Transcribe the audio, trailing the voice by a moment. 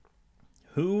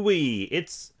Hooey!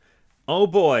 Oh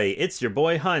boy, it's your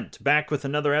boy Hunt back with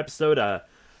another episode of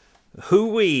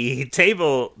Hooey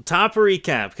Tabletop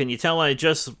Recap. Can you tell I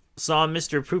just saw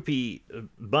Mr. Poopy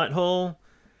Butthole?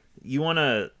 You want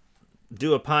to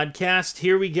do a podcast?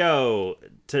 Here we go.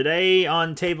 Today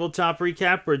on Tabletop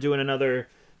Recap, we're doing another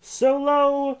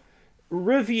solo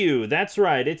review. That's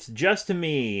right, it's just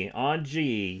me,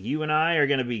 G. You and I are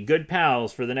going to be good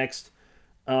pals for the next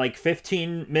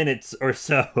 15 minutes or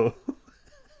so.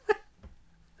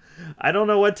 I don't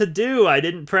know what to do. I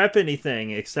didn't prep anything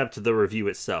except the review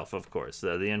itself, of course.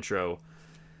 The intro,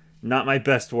 not my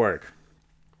best work.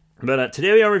 But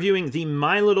today we are reviewing the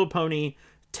My Little Pony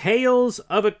Tales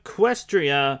of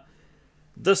Equestria,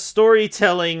 the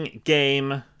storytelling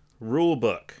game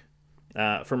rulebook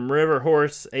from River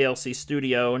Horse ALC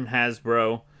Studio and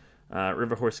Hasbro.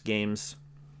 River Horse Games.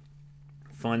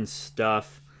 Fun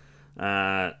stuff.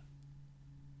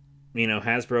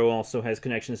 Hasbro also has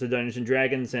connections to Dungeons &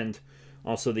 Dragons and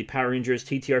also the Power Rangers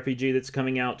TTRPG that's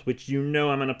coming out, which I'm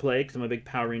going to play because I'm a big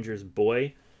Power Rangers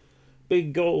boy.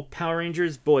 Big old Power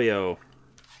Rangers boyo.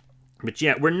 But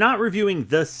yeah, we're not reviewing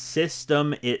the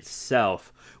system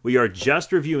itself. We are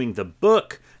just reviewing the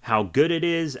book, how good it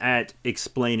is at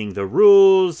explaining the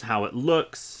rules, how it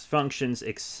looks, functions,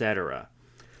 etc.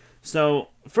 So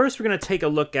first we're going to take a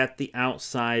look at the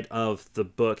outside of the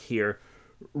book here.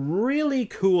 Really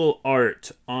cool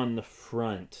art on the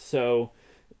front. So,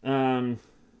 there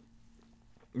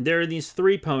are these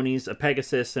three ponies, a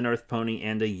Pegasus, an Earth Pony,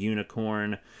 and a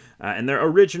Unicorn. And they're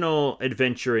original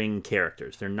adventuring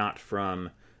characters. They're not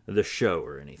from the show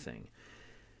or anything.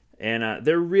 And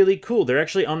they're really cool. They're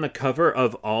actually on the cover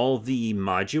of all the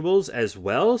modules as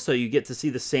well. So you get to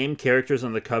see the same characters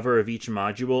on the cover of each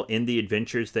module in the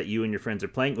adventures that you and your friends are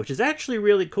playing, which is actually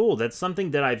really cool. That's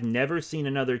something that I've never seen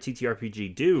another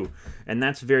TTRPG do. And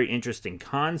that's a very interesting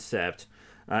concept.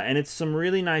 And it's some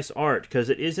really nice art because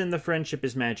it is in the Friendship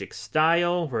is Magic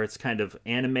style, where it's kind of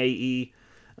anime-y,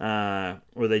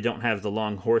 where they don't have the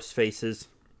long horse faces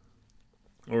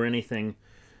or anything.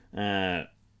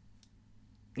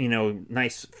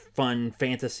 Nice, fun,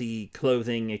 fantasy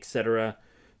clothing, etc.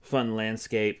 Fun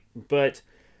landscape. But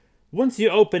once you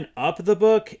open up the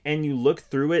book and you look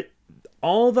through it,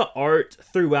 all the art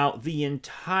throughout the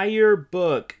entire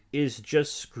book is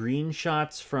just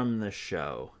screenshots from the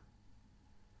show.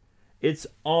 It's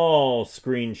all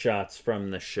screenshots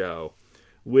from the show,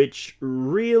 which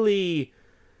really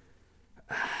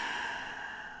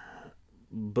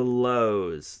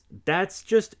blows. That's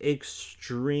just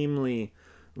extremely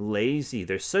lazy.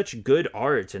 There's such good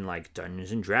art in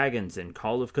Dungeons and Dragons and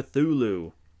Call of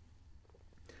Cthulhu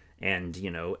and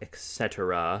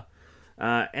etc.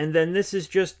 And then this is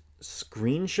just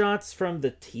screenshots from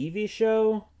the TV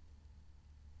show.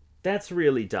 That's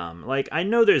really dumb. I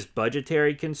know there's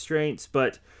budgetary constraints,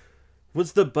 but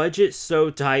was the budget so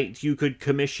tight you could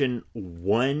commission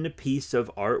one piece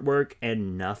of artwork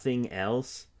and nothing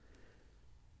else?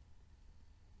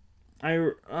 I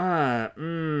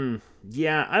don't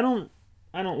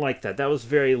like that. That was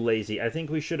very lazy. I think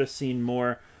we should have seen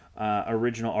more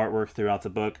original artwork throughout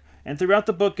the book. And throughout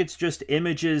the book, it's just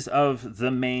images of the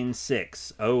main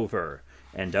six over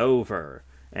and over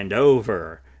and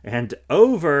over and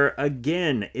over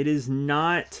again. It is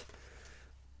not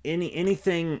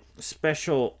anything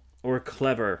special or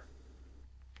clever.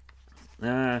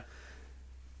 And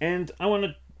I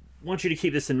want you to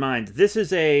keep this in mind. This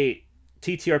is a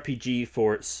TTRPG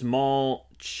for small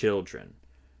children.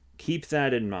 Keep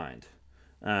that in mind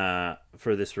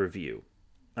for this review.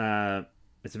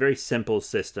 It's a very simple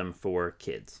system for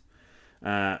kids.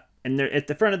 And there, at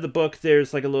the front of the book,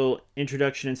 there's a little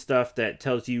introduction and stuff that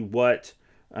tells you what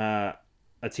a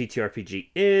TTRPG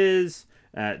is.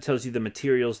 It tells you the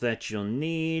materials that you'll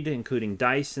need, including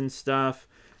dice and stuff.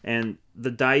 And the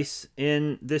dice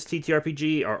in this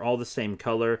TTRPG are all the same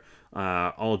color.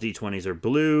 All D20s are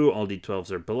blue, all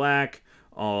D12s are black,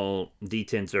 all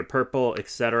D10s are purple,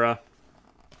 etc.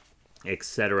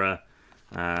 etc.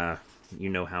 You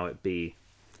know how it be.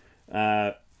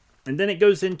 And then it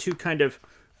goes into kind of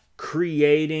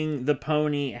creating the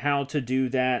pony, how to do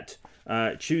that,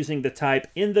 choosing the type.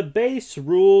 In the base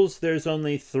rules, there's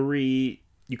only 3.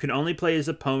 You can only play as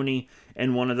a pony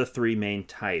and one of the 3 main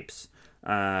types.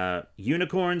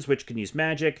 Unicorns, which can use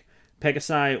magic,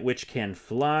 Pegasi, which can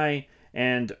fly,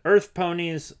 and Earth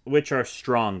ponies, which are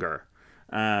stronger,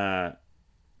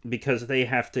 because they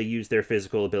have to use their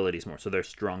physical abilities more, so they're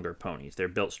stronger ponies. They're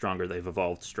built stronger, they've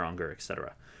evolved stronger,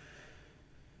 etc.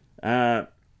 I've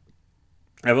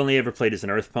only ever played as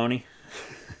an Earth pony,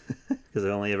 because I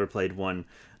only ever played one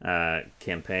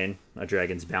campaign, A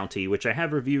Dragon's Bounty, which I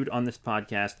have reviewed on this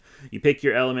podcast. You pick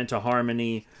your element of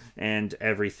harmony and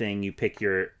everything. You pick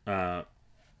your,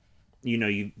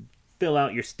 you fill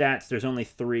out your stats. There's only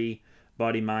 3: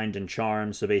 body, mind, and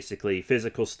charm. So basically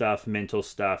physical stuff, mental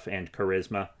stuff, and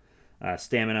charisma.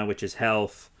 Stamina, which is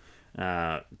health.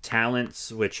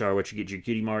 Talents, which are what you get your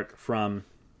cutie mark from.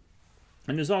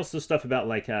 And there's also stuff about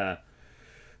like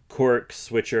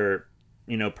quirks, which are,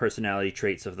 personality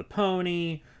traits of the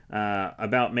pony,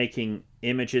 about making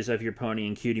images of your pony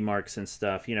and cutie marks and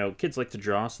stuff. Kids like to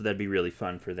draw, so that'd be really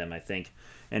fun for them, I think.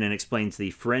 And it explains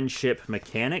the friendship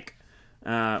mechanic,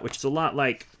 which is a lot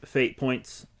like fate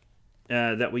points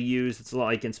that we use. It's a lot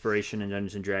like inspiration in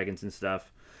Dungeons and Dragons and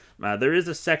stuff. There is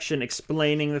a section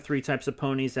explaining the 3 types of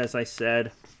ponies, as I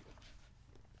said,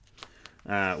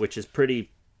 which is pretty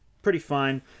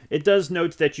fine. It does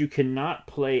note that you cannot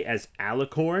play as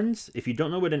alicorns. If you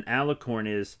don't know what an alicorn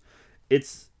is,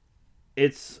 it's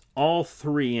all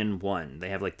 3 in one. They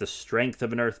have like the strength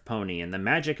of an earth pony and the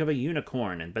magic of a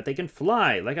unicorn, but they can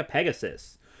fly like a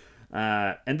Pegasus.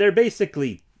 And they're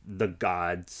basically the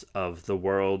gods of the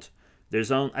world.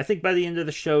 I think by the end of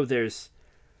the show, there's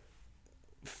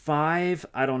 5.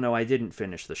 I don't know. I didn't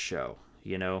finish the show,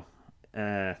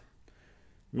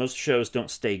 Most shows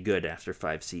don't stay good after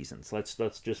 5 seasons. Let's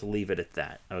just leave it at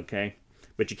that, okay?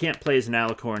 But you can't play as an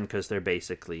alicorn because they're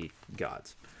basically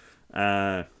gods.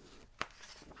 There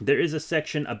is a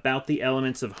section about the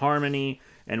elements of harmony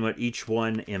and what each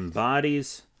one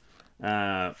embodies.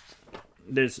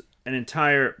 There's an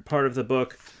entire part of the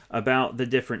book about the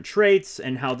different traits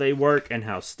and how they work and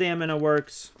how stamina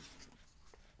works.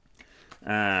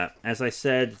 As I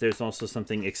said, there's also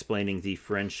something explaining the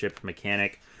friendship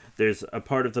mechanic. There's a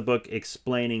part of the book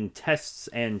explaining tests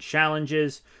and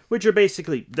challenges, which are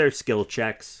basically, they're skill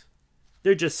checks.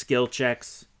 They're just skill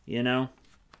checks,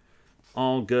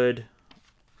 all good.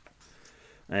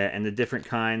 And the different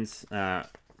kinds,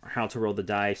 how to roll the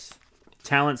dice.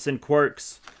 Talents and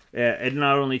quirks. It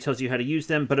not only tells you how to use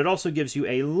them, but it also gives you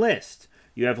a list.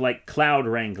 You have like cloud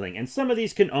wrangling, and some of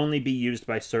these can only be used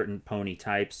by certain pony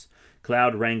types.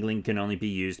 Cloud wrangling can only be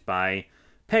used by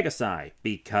Pegasi,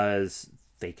 because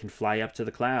they can fly up to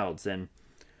the clouds, and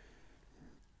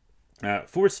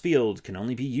force field can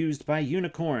only be used by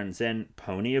unicorns, and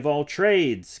pony of all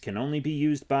trades can only be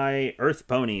used by earth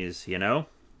ponies, And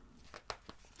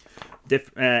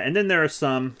then there are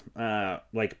some,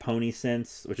 like pony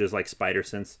sense, which is like spider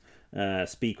sense,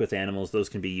 speak with animals. Those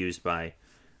can be used by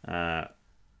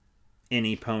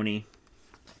any pony.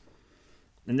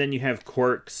 And then you have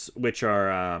quirks, which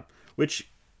often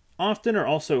are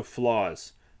also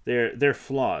flaws. They're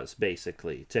flaws,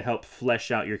 basically, to help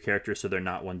flesh out your character so they're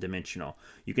not one-dimensional.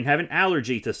 You can have an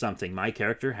allergy to something. My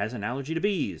character has an allergy to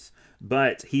bees,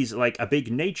 but he's like a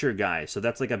big nature guy, so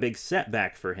that's like a big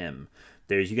setback for him.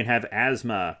 You can have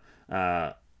asthma,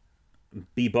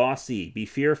 be bossy, be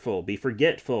fearful, be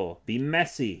forgetful, be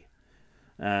messy,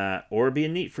 or be a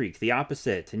neat freak, the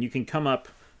opposite. And you can come up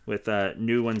with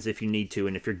new ones if you need to,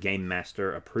 and if your game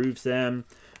master approves them.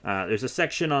 There's a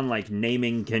section on like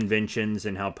naming conventions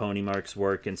and how pony marks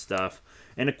work and stuff.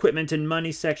 An equipment and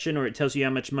money section, where it tells you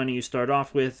how much money you start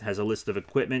off with, has a list of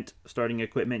starting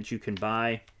equipment you can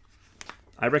buy.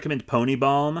 I recommend Pony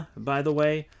Balm, by the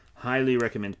way. Highly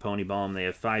recommend Pony Balm. They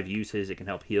have 5 uses. It can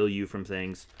help heal you from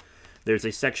things. There's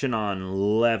a section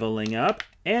on leveling up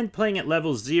and playing at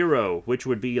level 0, which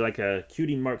would be like a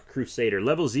cutie mark crusader.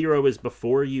 Level 0 is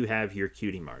before you have your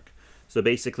cutie mark. So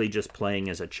basically just playing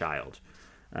as a child.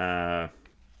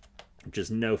 Which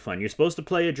is no fun. You're supposed to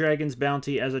play a Dragon's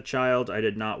Bounty as a child. I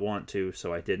did not want to,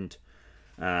 so I didn't.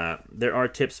 There are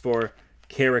tips for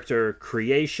character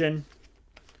creation.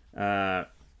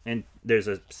 And there's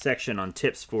a section on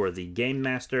tips for the Game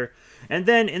Master. And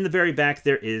then in the very back,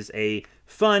 there is a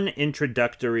fun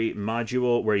introductory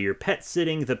module where you're pet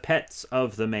sitting the pets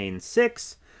of the main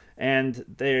 6. And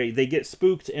they get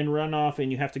spooked and run off,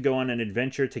 and you have to go on an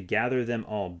adventure to gather them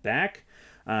all back.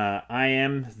 I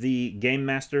am the Game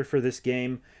Master for this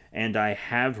game, and I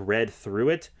have read through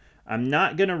it. I'm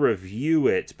not going to review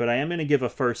it, but I am going to give a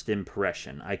first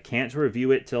impression. I can't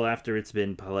review it till after it's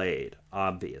been played,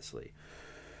 obviously.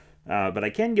 But I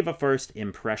can give a first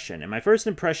impression. And my first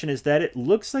impression is that it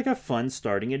looks like a fun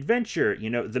starting adventure.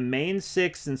 The main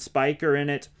 6 and Spike are in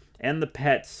it, and the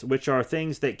pets, which are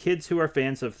things that kids who are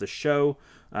fans of the show,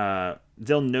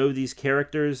 they'll know these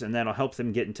characters, and that'll help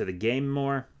them get into the game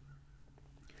more.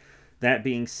 That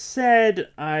being said,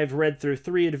 I've read through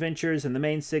 3 adventures, and the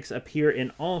main 6 appear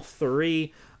in all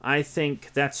 3. I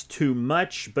think that's too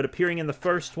much, but appearing in the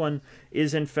first one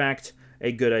is, in fact,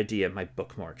 a good idea. My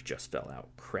bookmark just fell out.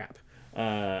 Crap.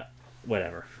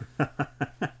 Whatever.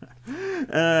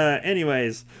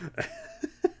 Anyways,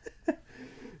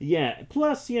 yeah.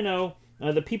 Plus,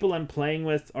 the people I'm playing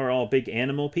with are all big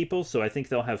animal people, so I think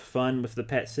they'll have fun with the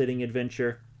pet sitting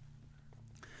adventure.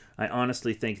 I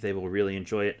honestly think they will really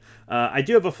enjoy it. I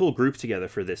do have a full group together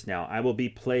for this now. I will be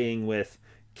playing with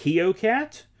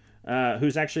Keocat,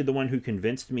 who's actually the one who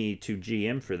convinced me to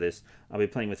GM for this. I'll be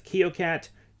playing with Keocat,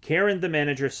 Karen the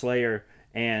Manager Slayer,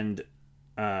 and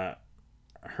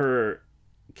her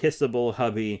kissable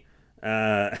hubby,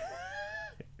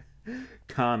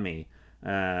 Kami.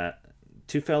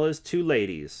 Two fellas, two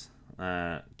ladies.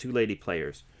 Two lady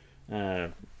players.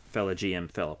 Fella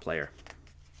GM, fella player.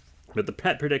 But the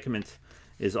pet predicament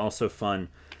is also fun.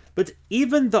 But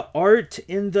even the art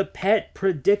in the pet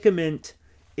predicament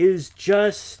is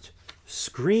just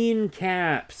screen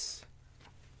caps.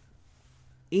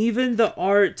 Even the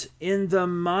art in the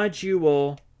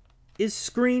module is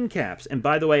screen caps. And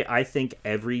by the way, I think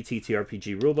every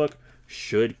TTRPG rulebook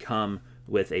should come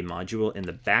with a module in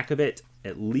the back of it.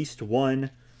 At least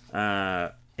one.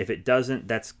 If it doesn't,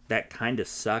 that kind of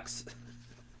sucks.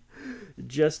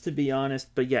 Just to be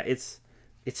honest. But yeah, it's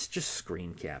just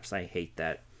screen caps. I hate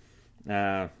that.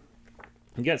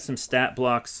 You got some stat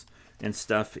blocks and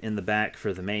stuff in the back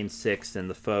for the main 6 and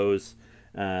the foes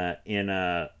in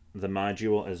the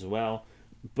module as well.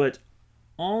 But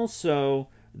also,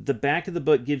 the back of the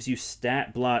book gives you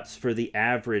stat blocks for the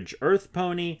average Earth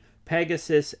Pony,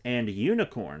 Pegasus, and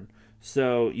Unicorn.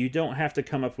 So you don't have to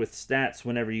come up with stats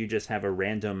whenever you just have a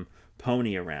random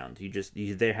pony around.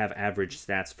 They have average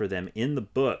stats for them in the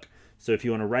book. So if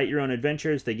you want to write your own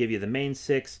adventures, they give you the main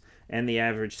 6 and the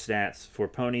average stats for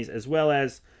ponies, as well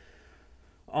as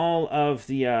all of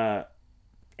the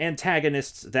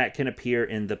antagonists that can appear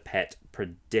in the pet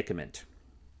predicament.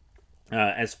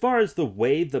 As far as the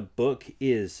way the book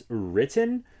is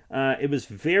written, it was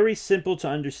very simple to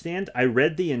understand. I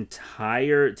read the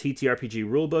entire TTRPG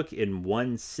rulebook in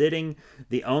one sitting.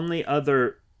 The only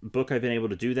other book I've been able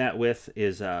to do that with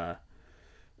is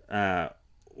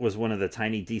was one of the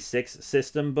tiny D6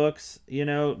 system books, the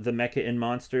Mecha and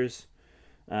Monsters.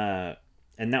 And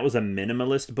that was a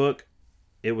minimalist book.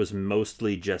 It was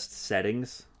mostly just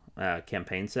settings,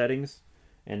 campaign settings,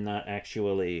 and not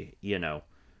actually,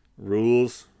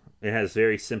 rules. It has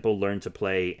very simple learn to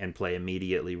play and play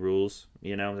immediately rules.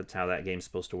 That's how that game's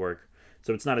supposed to work.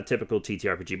 So it's not a typical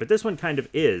TTRPG, but this one kind of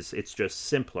is. It's just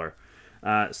simpler.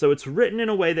 So it's written in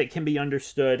a way that can be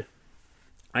understood.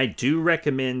 I do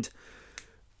recommend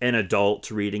an adult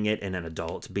reading it and an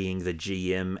adult being the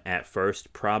GM at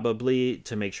first, probably,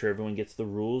 to make sure everyone gets the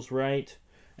rules right.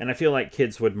 And I feel like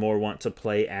kids would more want to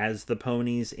play as the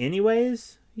ponies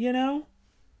anyways,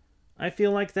 I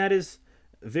feel like that is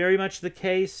very much the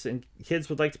case, and kids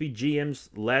would like to be GMs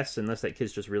less, unless that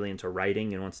kid's just really into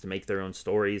writing and wants to make their own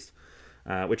stories,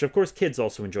 which of course kids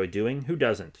also enjoy doing. Who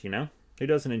doesn't, Who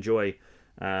doesn't enjoy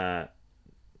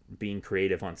being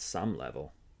creative on some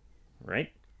level,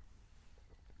 right?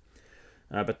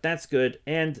 But that's good.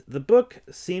 And the book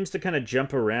seems to kind of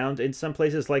jump around in some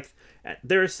places. Like,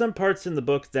 there are some parts in the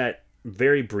book that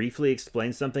very briefly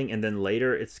explain something, and then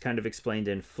later it's kind of explained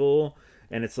in full.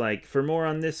 And it's like, for more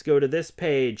on this, go to this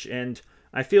page. And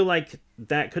I feel like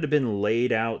that could have been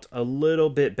laid out a little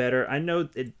bit better. I know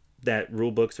that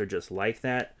rule books are just like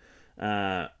that.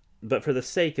 But for the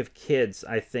sake of kids,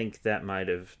 I think that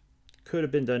could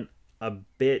have been done a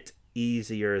bit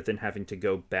easier than having to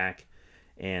go back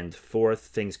and forth.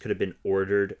 Things could have been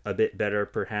ordered a bit better,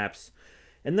 perhaps.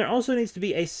 And there also needs to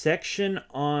be a section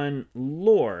on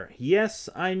lore. Yes,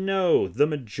 I know the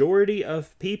majority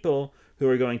of people who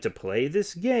are going to play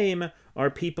this game are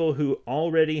people who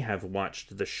already have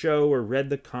watched the show or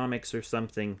read the comics or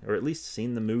something, or at least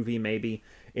seen the movie maybe,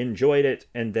 enjoyed it,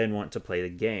 and then want to play the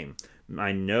game.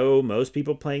 I know most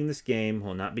people playing this game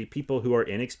will not be people who are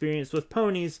inexperienced with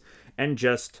ponies and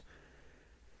just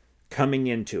coming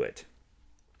into it.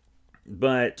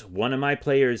 But one of my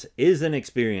players is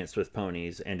inexperienced with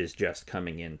ponies and is just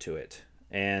coming into it.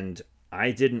 And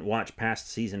I didn't watch past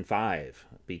season 5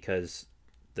 because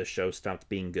the show stopped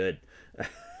being good.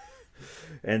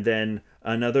 And then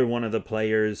another one of the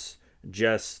players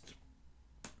just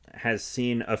has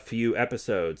seen a few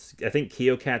episodes. I think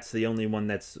Keokat's the only one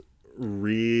that's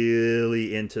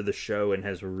really into the show and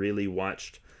has really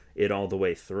watched it all the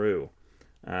way through.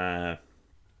 So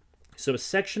a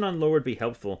section on lore would be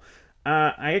helpful.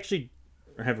 I actually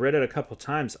have read it a couple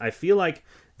times. I feel like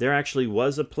there actually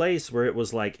was a place where it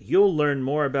was like, you'll learn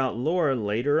more about lore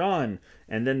later on,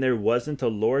 and then there wasn't a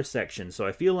lore section. So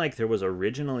I feel like there was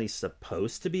originally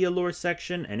supposed to be a lore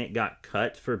section, and it got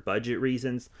cut for budget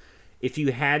reasons. if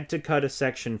you had to cut a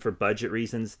section for budget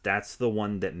reasons, that's the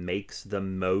one that makes the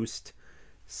most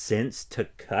sense to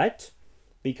cut.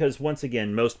 Because once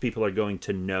again, most people are going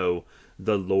to know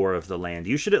the lore of the land.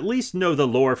 You should at least know the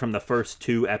lore from the first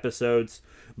 2 episodes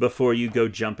before you go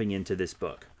jumping into this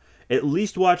book. At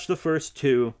least watch the first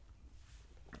 2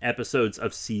 episodes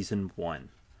of season 1.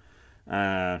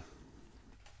 But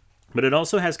it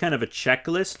also has kind of a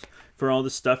checklist for all the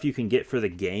stuff you can get for the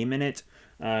game in it.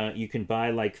 You can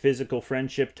buy like physical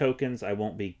friendship tokens. I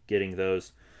won't be getting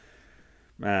those.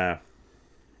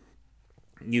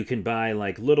 You can buy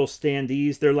like little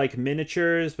standees. They're like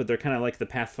miniatures, but they're kind of like the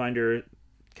Pathfinder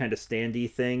kind of standee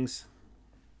things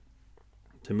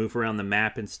to move around the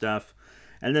map and stuff.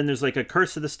 And then there's like a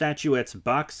Curse of the Statuettes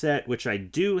box set, which I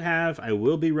do have. I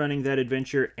will be running that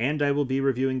adventure, and I will be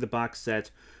reviewing the box set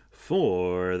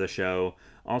for the show.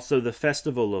 Also, the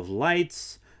Festival of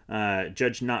Lights,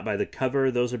 Judge Not by the Cover.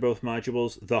 Those are both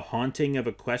modules. The Haunting of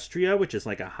Equestria, which is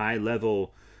like a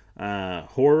high-level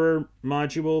horror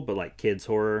module, but like kids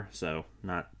horror, so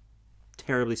not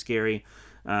terribly scary.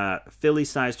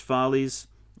 Philly-Sized Follies,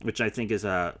 which I think is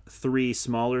 3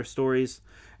 smaller stories.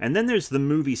 And then there's the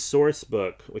movie source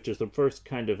book, which is the first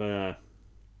kind of a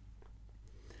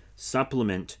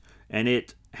supplement, and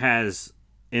it has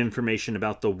information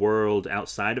about the world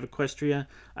outside of Equestria.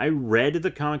 I read the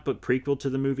comic book prequel to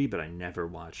the movie, but I never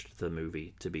watched the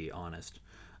movie, to be honest.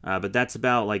 But that's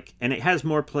about, like, and it has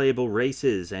more playable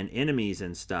races and enemies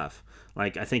and stuff.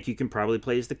 Like, I think you can probably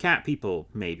play as the cat people,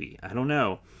 maybe. I don't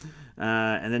know.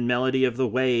 And then Melody of the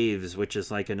Waves, which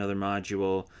is like another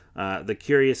module. The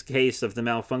Curious Case of the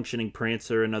Malfunctioning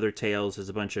Prancer and Other Tales is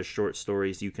a bunch of short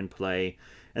stories you can play.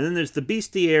 And then there's the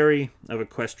Bestiary of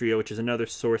Equestria, which is another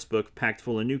source book packed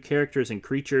full of new characters and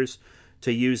creatures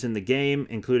to use in the game,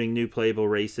 including new playable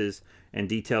races and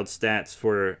detailed stats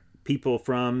for people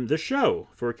from the show,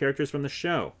 for characters from the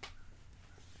show.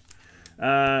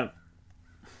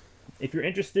 If you're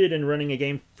interested in running a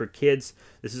game for kids,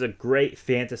 this is a great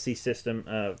fantasy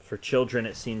system for children,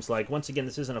 it seems like. Once again,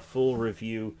 this isn't a full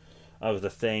review of the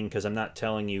thing, because I'm not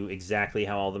telling you exactly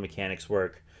how all the mechanics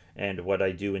work and what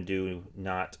I do and do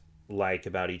not like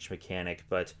about each mechanic,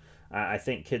 but I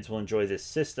think kids will enjoy this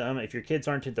system. If your kids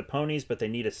aren't into ponies, but they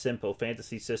need a simple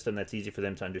fantasy system that's easy for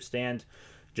them to understand,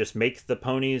 just make the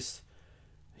ponies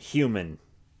human.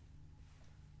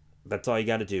 That's all you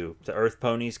got to do. The Earth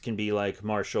ponies can be like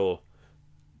Marshall,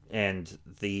 and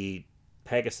the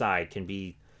Pegasi can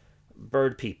be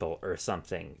bird people or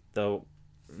something. The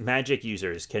magic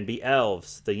users can be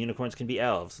elves. The unicorns can be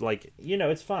elves. Like,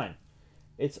 it's fine.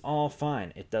 It's all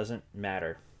fine. It doesn't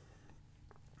matter.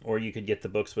 Or you could get the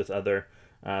books with other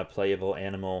playable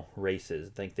animal races.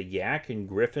 I think the yak and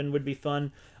griffin would be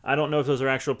fun. I don't know if those are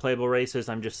actual playable races.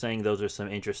 I'm just saying those are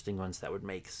some interesting ones that would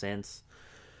make sense.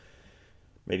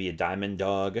 Maybe a diamond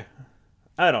dog.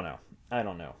 I don't know.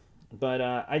 But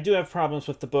I do have problems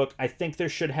with the book. I think there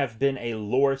should have been a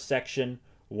lore section.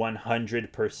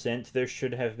 100% there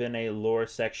should have been a lore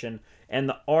section. And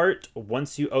the art,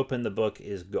 once you open the book,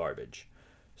 is garbage.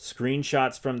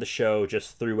 Screenshots from the show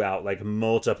just threw out like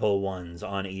multiple ones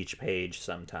on each page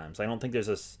sometimes. I don't think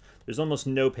there's almost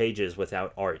no pages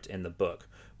without art in the book,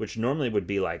 which normally would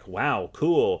be like, wow,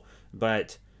 cool.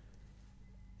 But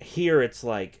here it's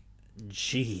like,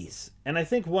 geez. And I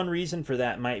think one reason for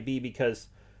that might be because,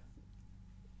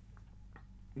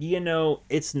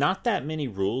 it's not that many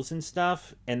rules and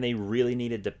stuff, and they really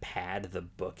needed to pad the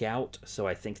book out, so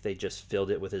I think they just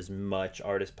filled it with as much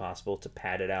art as possible to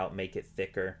pad it out, make it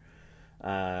thicker.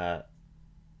 I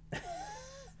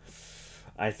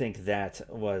think that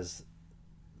was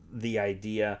the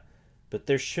idea, but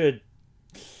there should,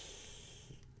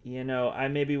 I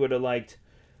maybe would have liked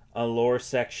a lore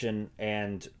section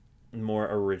and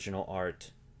more original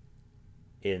art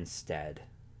instead.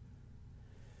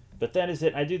 But that is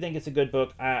it. I do think it's a good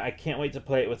book. I can't wait to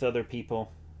play it with other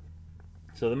people.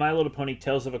 So the My Little Pony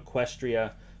Tales of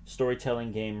Equestria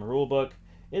storytelling game rulebook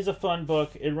is a fun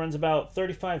book. It runs about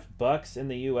 $35 in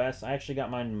the US. I actually got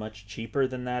mine much cheaper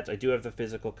than that. I do have the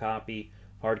physical copy,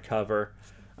 hardcover,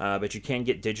 but you can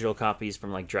get digital copies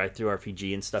from like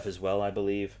DriveThruRPG and stuff as well, I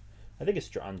believe. I think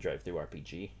it's on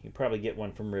DriveThruRPG. You probably get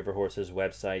one from Riverhorse's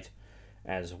website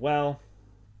as well.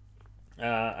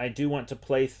 I do want to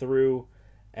play through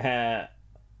the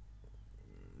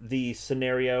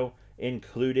scenario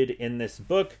included in this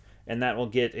book, and that will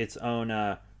get its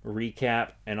own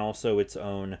recap and also its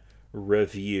own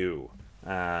review.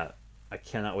 I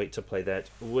cannot wait to play that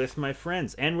with my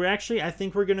friends. And I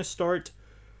think we're going to start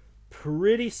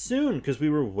pretty soon, because we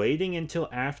were waiting until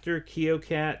after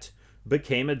KeoCat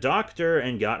became a doctor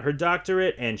and got her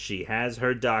doctorate, and she has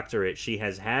her doctorate. She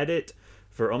has had it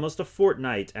for almost a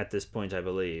fortnight at this point, I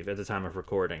believe, at the time of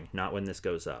recording. Not when this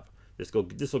goes up. This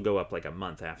will go up like a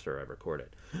month after I record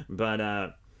it.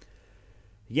 But,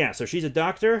 yeah, so she's a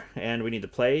doctor, and we need to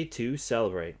play to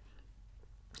celebrate.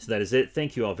 So that is it.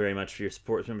 Thank you all very much for your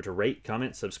support. Remember to rate,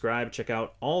 comment, subscribe. Check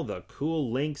out all the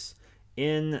cool links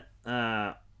in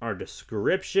our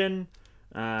description.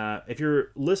 If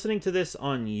you're listening to this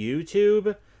on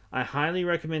YouTube, I highly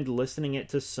recommend listening it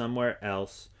to somewhere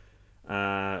else.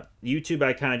 YouTube,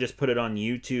 I kind of just put it on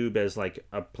YouTube as like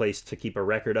a place to keep a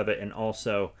record of it, and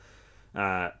also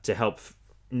to help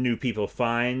new people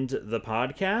find the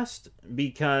podcast,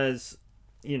 because,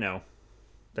 you know,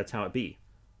 that's how it be.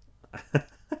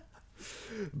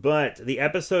 But the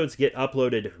episodes get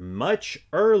uploaded much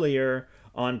earlier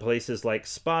on places like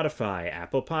Spotify,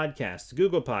 Apple Podcasts,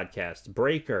 Google Podcasts,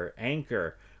 Breaker,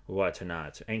 Anchor,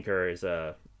 whatnot. Anchor is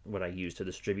what I use to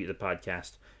distribute the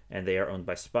podcast, and they are owned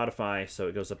by Spotify, so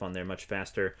it goes up on there much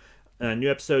faster. New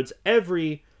episodes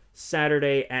every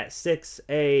Saturday at 6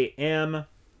 a.m.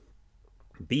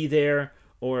 Be there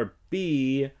or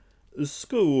be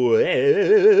square.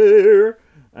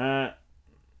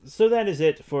 So that is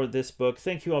it for this book.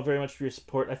 Thank you all very much for your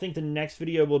support. I think the next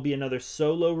video will be another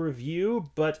solo review,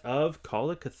 but of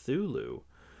Call of Cthulhu.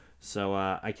 So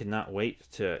I cannot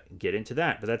wait to get into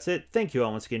that. But that's it. Thank you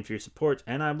all once again for your support,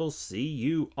 and I will see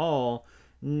you all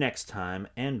next time.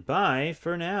 And bye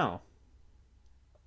for now.